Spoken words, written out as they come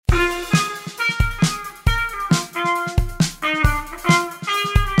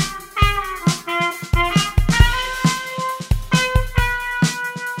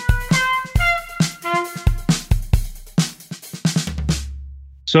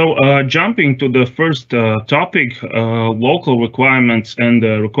Jumping to the first topic, local requirements and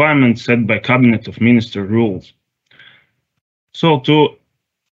requirements set by Cabinet of Ministers rules. So to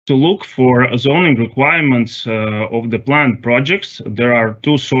look for zoning requirements of the planned projects, there are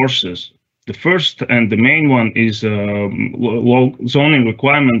two sources. The first and the main one is zoning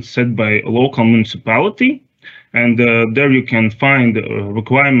requirements set by a local municipality. And there you can find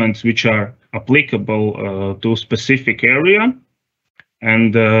requirements which are applicable to a specific area.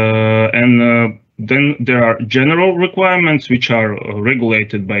 And then there are general requirements which are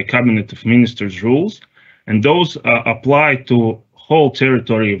regulated by Cabinet of Ministers rules. And those apply to whole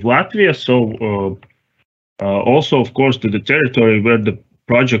territory of Latvia. So also, of course, to the territory where the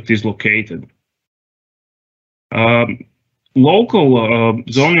project is located. Local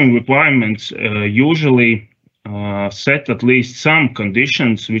zoning requirements usually set at least some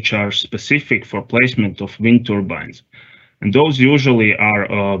conditions which are specific for placement of wind turbines. And those usually are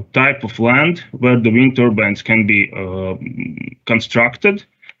a type of land where the wind turbines can be constructed.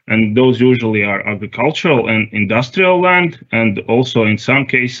 And those usually are agricultural and industrial land, and also in some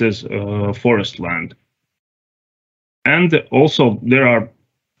cases, forest land. And also there are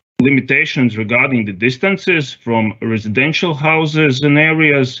limitations regarding the distances from residential houses and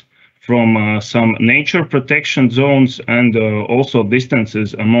areas, from some nature protection zones, and also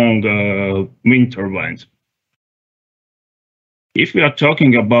distances among wind turbines. If we are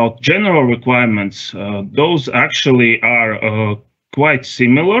talking about general requirements, those actually are quite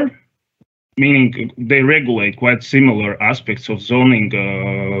similar, meaning they regulate quite similar aspects of zoning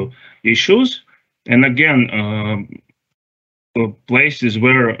issues. And again, places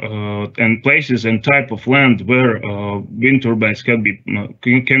where places and type of land where wind turbines can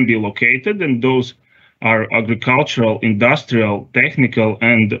be located, and those are agricultural, industrial, technical,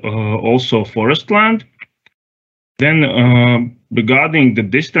 and also forest land. Then regarding the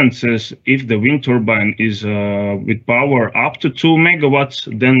distances, if the wind turbine is with power up to 2 megawatts,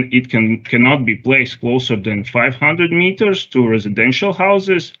 then it cannot be placed closer than 500 meters to residential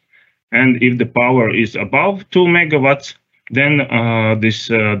houses. And if the power is above 2 megawatts, then this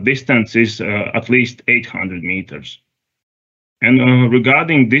distance is at least 800 meters. And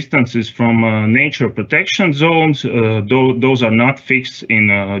regarding distances from nature protection zones, those are not fixed in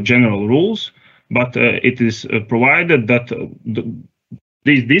general rules, but it is provided that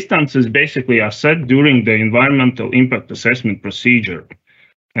these distances basically are set during the environmental impact assessment procedure.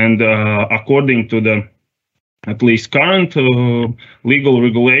 And according to the at least current legal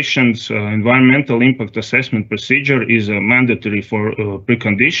regulations, environmental impact assessment procedure is mandatory for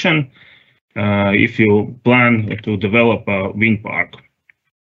precondition if you plan to develop a wind park.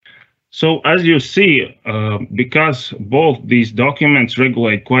 So as you see, because both these documents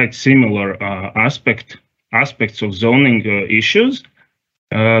regulate quite similar aspects of zoning issues,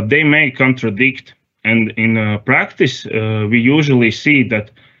 they may contradict. And in practice, we usually see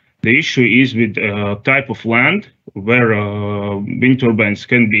that the issue is with type of land where wind turbines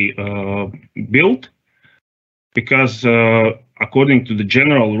can be built, because according to the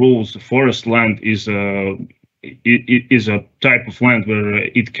general rules, forest land is a type of land where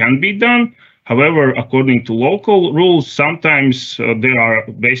it can be done. However, according to local rules, sometimes they are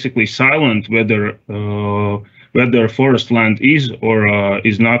basically silent whether forest land is or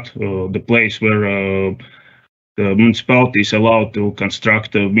is not the place where the municipality is allowed to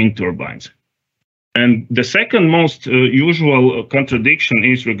construct wind turbines. And the second most usual contradiction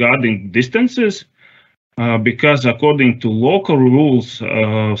is regarding distances, because according to local rules,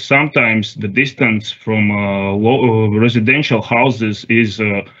 sometimes the distance from residential houses is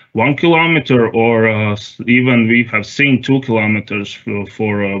 1 kilometer, or even we have seen 2 kilometers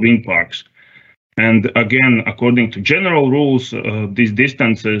for wind parks. And again, according to general rules, these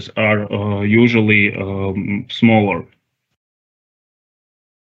distances are usually smaller.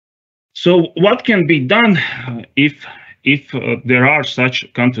 So what can be done if there are such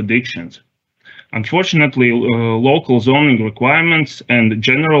contradictions? Unfortunately, local zoning requirements and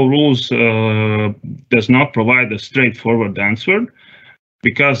general rules does not provide a straightforward answer,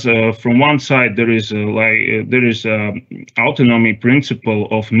 because from one side there is autonomy principle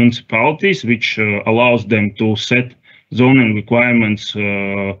of municipalities, which allows them to set zoning requirements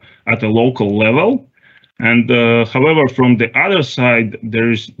at a local level. And however, from the other side, there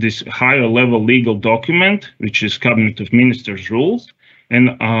is this higher level legal document, which is Cabinet of Ministers rules.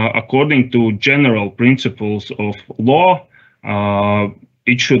 And according to general principles of law,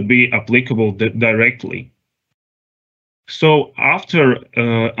 it should be applicable directly. So after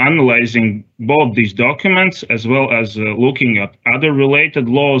analyzing both these documents, as well as looking at other related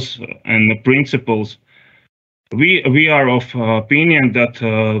laws and the principles, We are of opinion that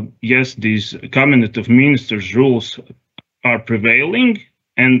yes, these Cabinet of Ministers rules are prevailing,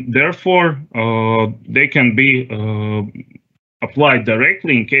 and therefore they can be applied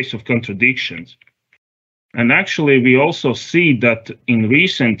directly in case of contradictions. And actually, we also see that in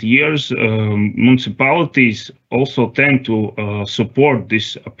recent years, municipalities also tend to support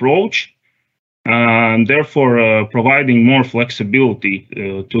this approach, and therefore providing more flexibility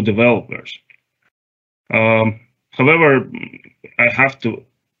to developers. However, I have to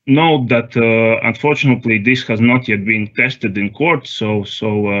note that unfortunately this has not yet been tested in court, so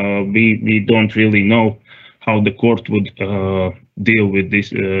we don't really know how the court would deal with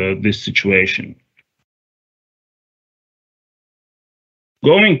this situation.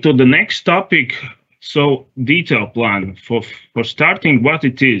 Going to the next topic, so detail plan. For starting, what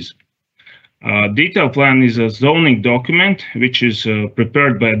it is. Detail plan is a zoning document which is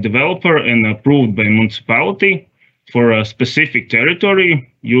prepared by a developer and approved by municipality for a specific territory,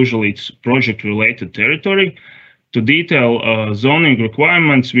 usually it's project-related territory, to detail zoning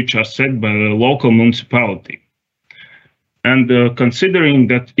requirements which are set by the local municipality. And considering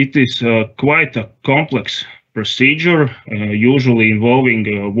that it is quite a complex procedure, usually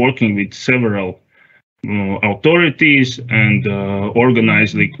involving working with several authorities and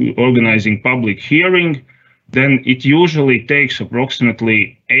organizing public hearing, then it usually takes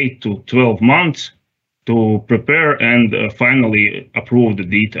approximately 8 to 12 months to prepare and finally approve the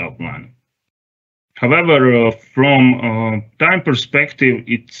detail plan. However, from time perspective,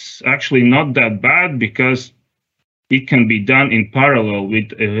 it's actually not that bad because it can be done in parallel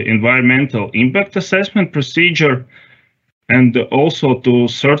with environmental impact assessment procedure, and also to a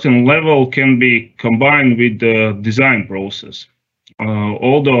certain level can be combined with the design process.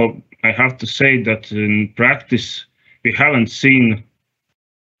 Although I have to say that in practice, we haven't seen,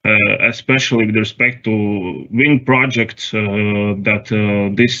 especially with respect to wind projects, that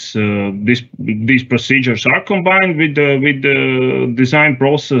these procedures are combined with the design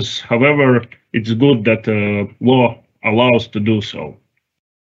process. However, it's good that law allows to do so.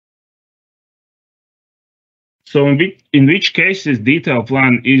 So in which cases detail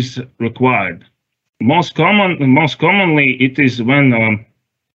plan is required? Most commonly, it is when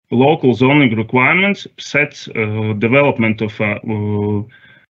local zoning requirements sets development of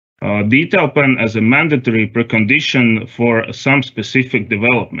a detail plan as a mandatory precondition for some specific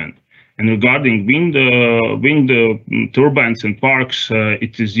development. And regarding wind turbines and parks,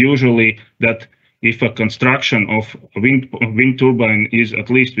 it is usually that if a construction of a wind turbine is at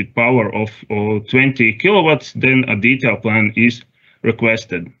least with power of 20 kilowatts, then a detail plan is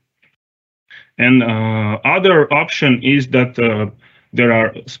requested. And other option is that there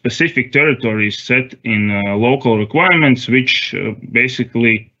are specific territories set in local requirements, which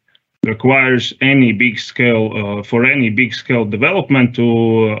basically requires any big scale for any big scale development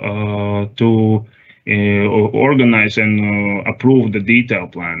to organize and approve the detail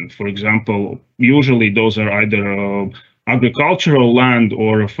plan. For example, usually those are either agricultural land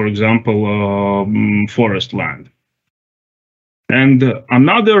or, for example, forest land. And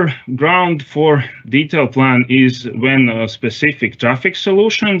another ground for detail plan is when specific traffic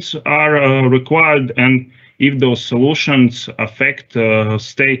solutions are required, and if those solutions affect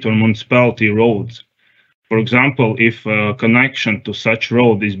state or municipality roads. For example, if a connection to such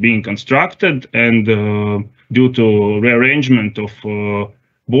road is being constructed and due to rearrangement of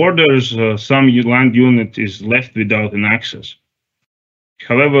borders, some land unit is left without an access.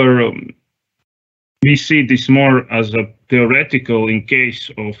 However, we see this more as a theoretical in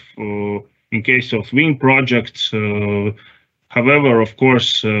case of wind projects. However, of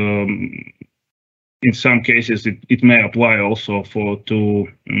course, in some cases it may apply also to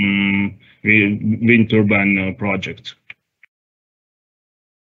wind turbine projects.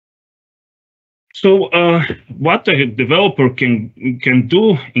 So, what a developer can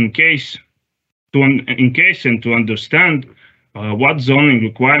do in case and to understand what zoning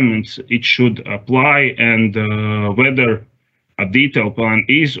requirements it should apply and whether a detail plan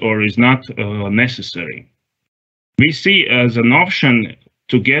is or is not necessary. We see as an option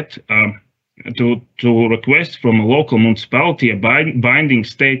to get to request from a local municipality a binding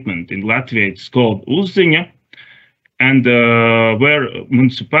statement. In Latvia, it's called uzziņa, and where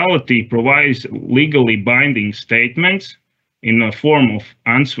municipality provides legally binding statements in a form of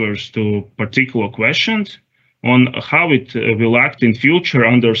answers to particular questions on how it will act in future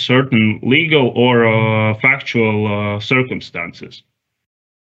under certain legal or factual circumstances.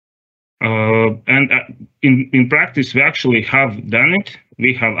 And in practice, we actually have done it.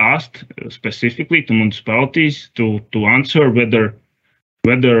 We have asked specifically to municipalities to answer whether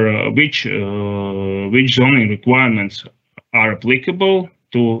whether which zoning requirements are applicable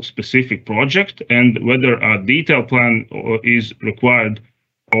to specific project, and whether a detailed plan is required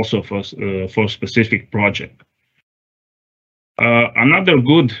also for specific project. Another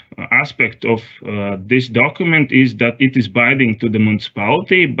good aspect of this document is that it is binding to the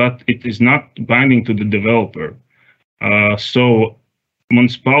municipality, but it is not binding to the developer. So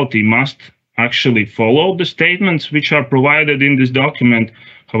municipality must actually follow the statements which are provided in this document.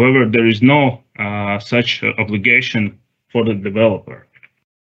 However, there is no such obligation for the developer.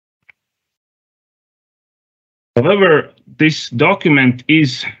 However, this document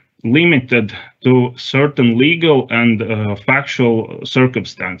is limited to certain legal and factual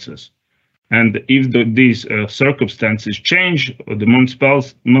circumstances. And if these circumstances change, the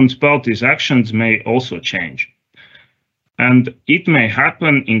municipality's actions may also change. And it may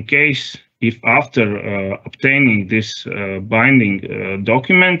happen in case if after obtaining this binding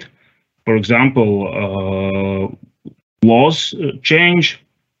document, for example, laws change,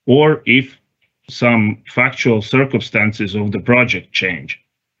 or if some factual circumstances of the project change.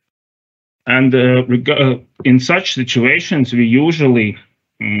 And in such situations, we usually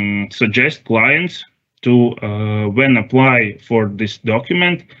suggest clients to, when apply for this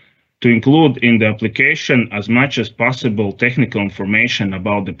document, to include in the application as much as possible technical information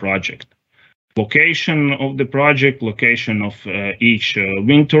about the project. Location of the project, location of each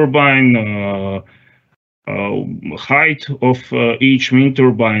wind turbine, height of each wind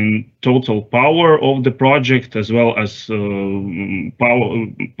turbine, total power of the project, as well as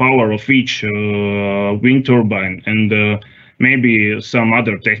power of each wind turbine, and maybe some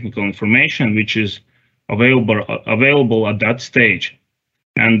other technical information which is available at that stage.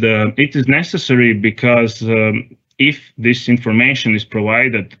 And it is necessary because if this information is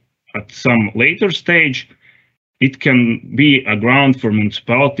provided at some later stage, it can be a ground for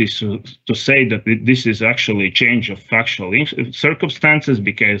municipalities to say that this is actually a change of factual circumstances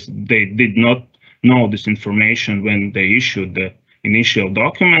because they did not know this information when they issued the initial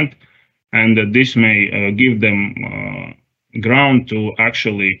document, and this may give them ground to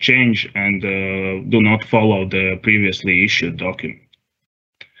actually change and do not follow the previously issued document.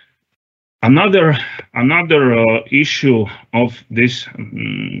 Another issue of this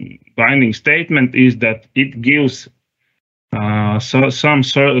binding statement is that it gives some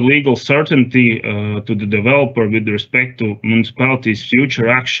legal certainty to the developer with respect to municipalities' future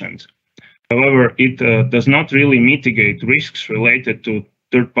actions. However, it does not really mitigate risks related to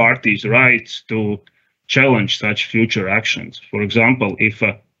third parties' rights to challenge such future actions. For example, if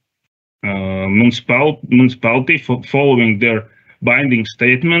a municipality following their binding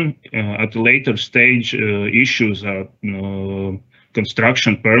statement at a later stage issues a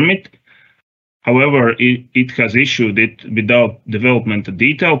construction permit. However, it has issued it without development a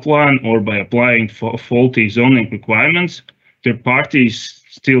detailed plan or by applying faulty zoning requirements. The parties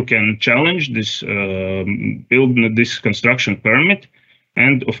still can challenge this this construction permit,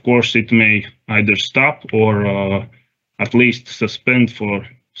 and of course it may either stop or at least suspend for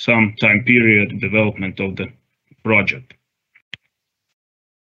some time period development of the project.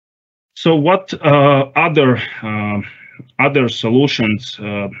 So what other solutions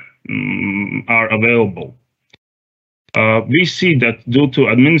are available? We see that due to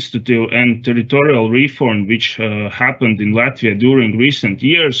administrative and territorial reform which happened in Latvia during recent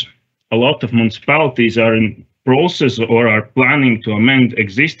years, a lot of municipalities are in process or are planning to amend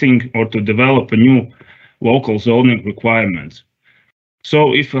existing or to develop a new local zoning requirements.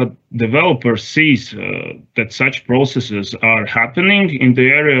 So if a developer sees that such processes are happening in the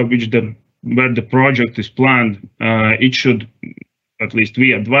area where the project is planned, it should, at least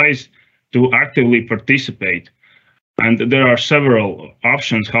we advise, to actively participate. And there are several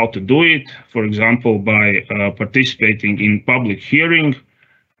options how to do it. For example, by participating in public hearing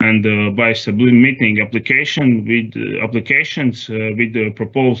and by submitting applications with the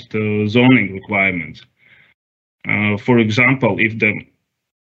proposed zoning requirements. For example, if the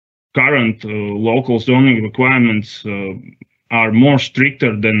current local zoning requirements are more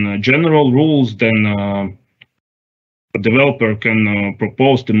stricter than general rules, then a developer can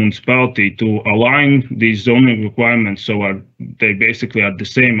propose to municipality to align these zoning requirements so they basically are the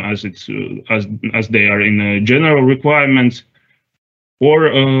same as they are in general requirements, or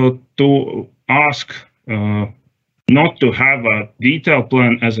to ask not to have a detailed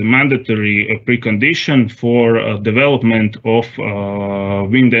plan as a mandatory precondition for development of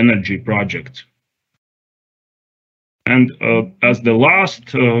wind energy projects. And as the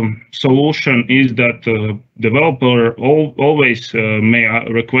last solution is that developer always may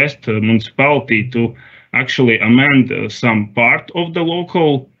request a municipality to actually amend some part of the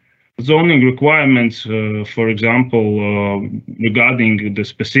local zoning requirements, for example, regarding the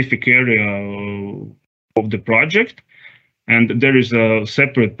specific area of the project. And there is a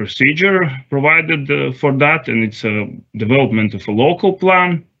separate procedure provided for that, and it's a development of a local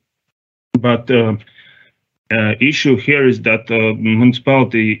plan. But issue here is that the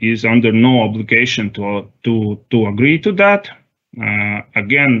municipality is under no obligation to agree to that.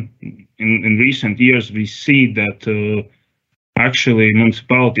 Again, in recent years, we see that actually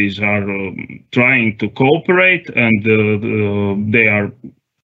municipalities are trying to cooperate, and they are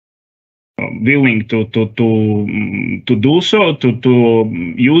willing to do so,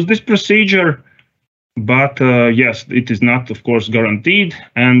 to use this procedure. But yes, it is not, of course, guaranteed.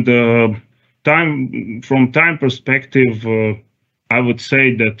 And from time perspective, I would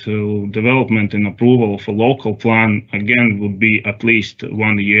say that development and approval of a local plan again would be at least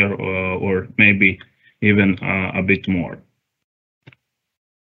 1 year or maybe even a bit more.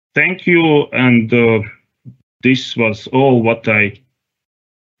 Thank you, and this was all what I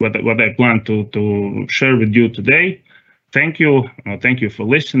plan to share with you today. Thank you for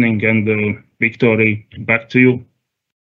listening, and Viktori, back to you.